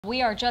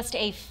We are just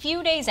a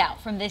few days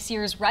out from this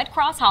year's Red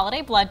Cross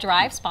Holiday Blood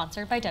Drive,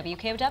 sponsored by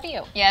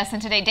WKOW. Yes,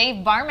 and today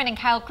Dave Barman and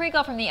Kyle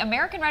Kriegel from the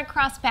American Red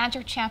Cross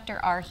Badger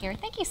Chapter are here.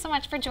 Thank you so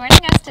much for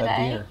joining us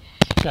today.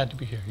 Glad to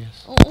be here,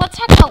 yes. Let's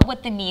talk about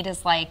what the need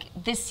is like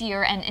this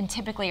year and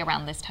typically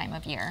around this time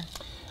of year.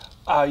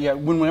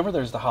 Whenever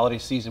there's the holiday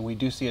season, we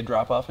do see a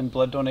drop off in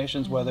blood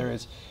donations, whether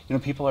it's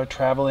people are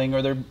traveling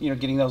or they're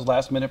getting those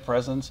last minute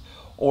presents,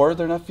 or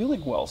they're not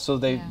feeling well, so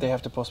they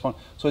have to postpone.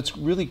 So it's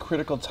really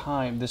critical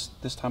time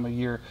this time of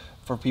year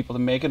for people to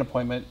make an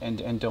appointment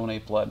and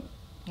donate blood.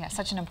 Yeah,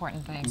 such an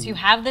important thing. So you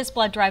have this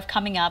blood drive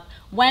coming up.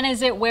 When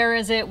is it? Where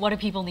is it? What do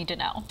people need to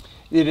know?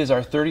 It is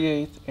our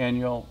 38th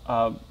annual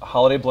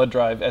holiday blood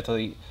drive at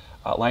the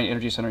Alliant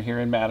Energy Center here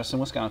in Madison,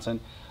 Wisconsin.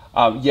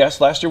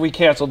 Yes, last year we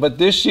canceled, but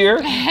this year,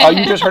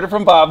 you just heard it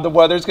from Bob, the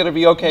weather's going to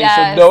be okay,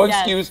 so no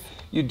excuse.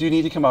 You do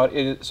need to come out.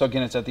 So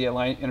again, it's at the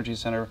Alliant Energy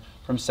Center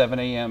from 7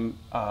 a.m.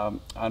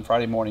 On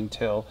Friday morning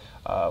till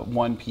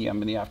 1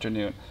 p.m. in the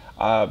afternoon.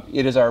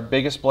 It is our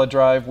biggest blood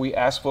drive. We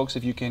ask folks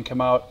if you can come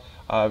out,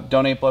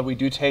 donate blood. We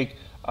do take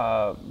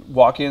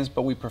walk-ins,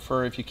 but we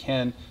prefer, if you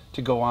can,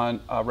 to go on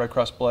Red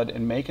Cross Blood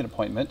and make an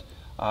appointment,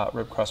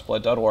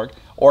 redcrossblood.org,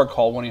 or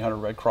call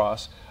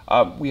 1-800-RED-CROSS.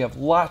 We have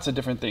lots of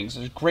different things.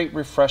 There's great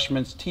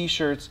refreshments,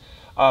 T-shirts.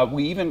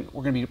 We're going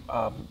to be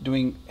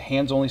doing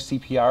hands-only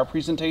CPR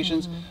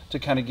presentations to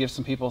kind of give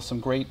some people some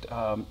great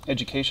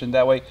education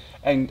that way.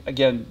 And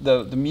again,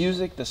 the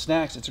music, the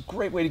snacks, it's a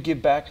great way to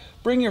give back.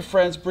 Bring your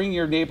friends, bring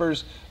your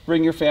neighbors,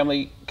 bring your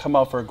family, come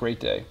out for a great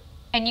day.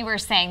 And you were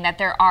saying that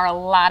there are a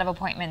lot of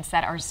appointments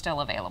that are still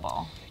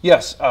available.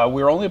 Yes,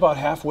 we're only about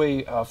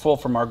halfway full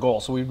from our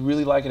goal, so we'd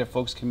really like it if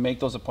folks can make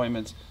those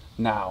appointments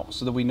now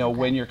so that we know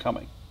when you're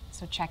coming.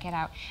 So check it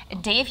out.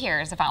 Dave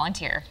here is a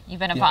volunteer. You've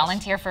been a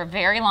volunteer for a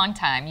very long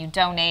time. You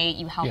donate,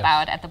 you help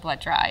out at the blood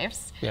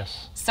drives.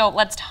 Yes. So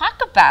let's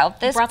talk about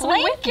this blanket.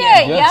 With you.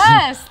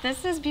 Yes,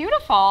 this is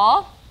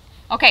beautiful.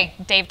 Okay,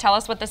 Dave, tell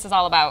us what this is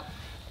all about.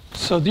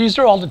 So these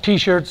are all the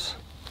T-shirts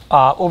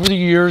over the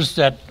years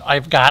that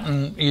I've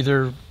gotten,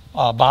 either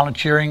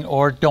volunteering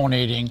or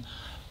donating.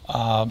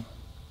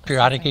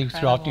 Periodically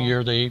throughout the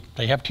year,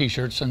 they have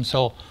T-shirts, and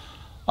so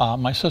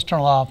my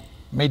sister-in-law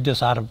made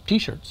this out of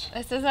T-shirts.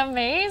 This is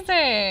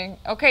amazing.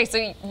 Okay,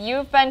 so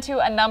you've been to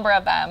a number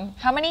of them.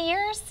 How many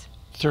years?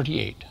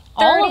 38.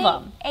 All of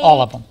them?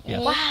 All of them,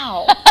 yes.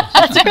 Wow.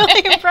 That's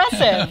really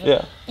impressive.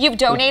 Yeah. You've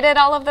donated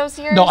all of those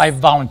years? No, I've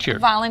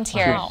volunteered.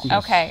 Volunteered. Yes,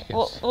 Okay.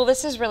 yes. Well,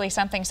 this is really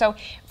something. So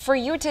for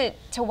you to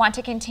want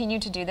to continue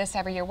to do this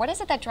every year, what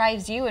is it that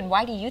drives you, and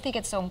why do you think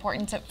it's so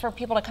important for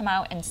people to come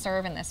out and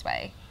serve in this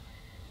way?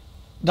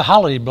 The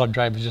holiday blood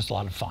drive is just a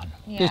lot of fun.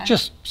 Yeah. It's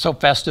just so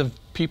festive.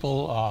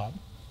 People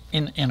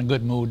in a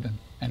good mood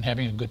and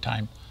having a good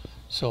time.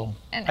 So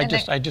I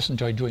just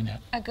enjoy doing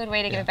that. A good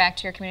way to give back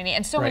to your community.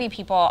 And so many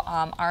people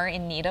are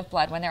in need of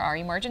blood when there are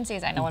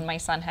emergencies. I know when my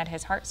son had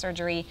his heart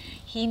surgery,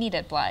 he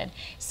needed blood.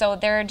 So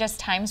there are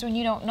just times when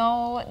you don't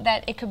know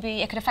that it could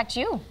affect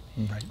you.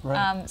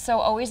 Right. So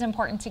always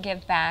important to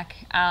give back.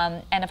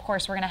 And of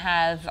course, we're going to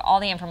have all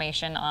the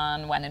information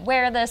on when and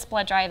where this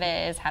blood drive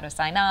is, how to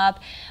sign up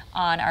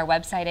on our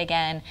website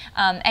again.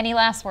 Any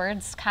last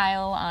words,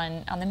 Kyle,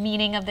 on the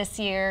meaning of this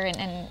year?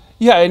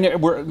 Yeah,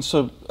 and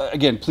so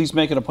again, please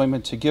make an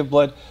appointment to give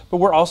blood, but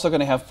we're also going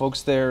to have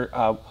folks there.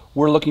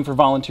 We're looking for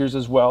volunteers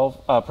as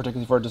well,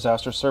 particularly for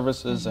disaster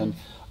services and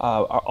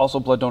also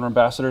blood donor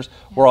ambassadors.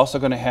 Yeah. We're also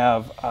going to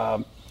have,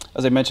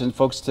 as I mentioned,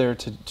 folks there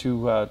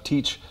to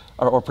teach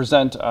or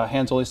present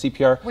hands-only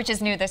CPR. Which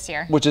is new this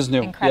year. Which is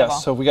new, Incredible.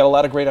 Yes. So we got a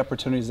lot of great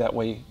opportunities that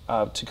way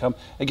to come.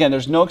 Again,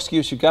 there's no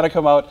excuse. You've got to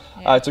come out.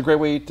 Yeah. It's a great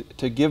way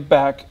to give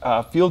back,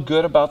 feel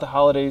good about the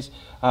holidays.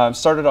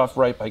 Start it off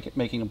right by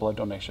making a blood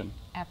donation.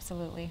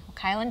 Absolutely. Well,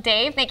 Kyle and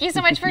Dave, thank you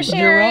so much for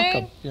sharing.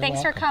 You're welcome.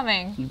 Thanks for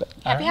coming. You bet.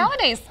 Happy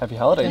holidays. Happy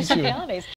holidays. Happy holidays.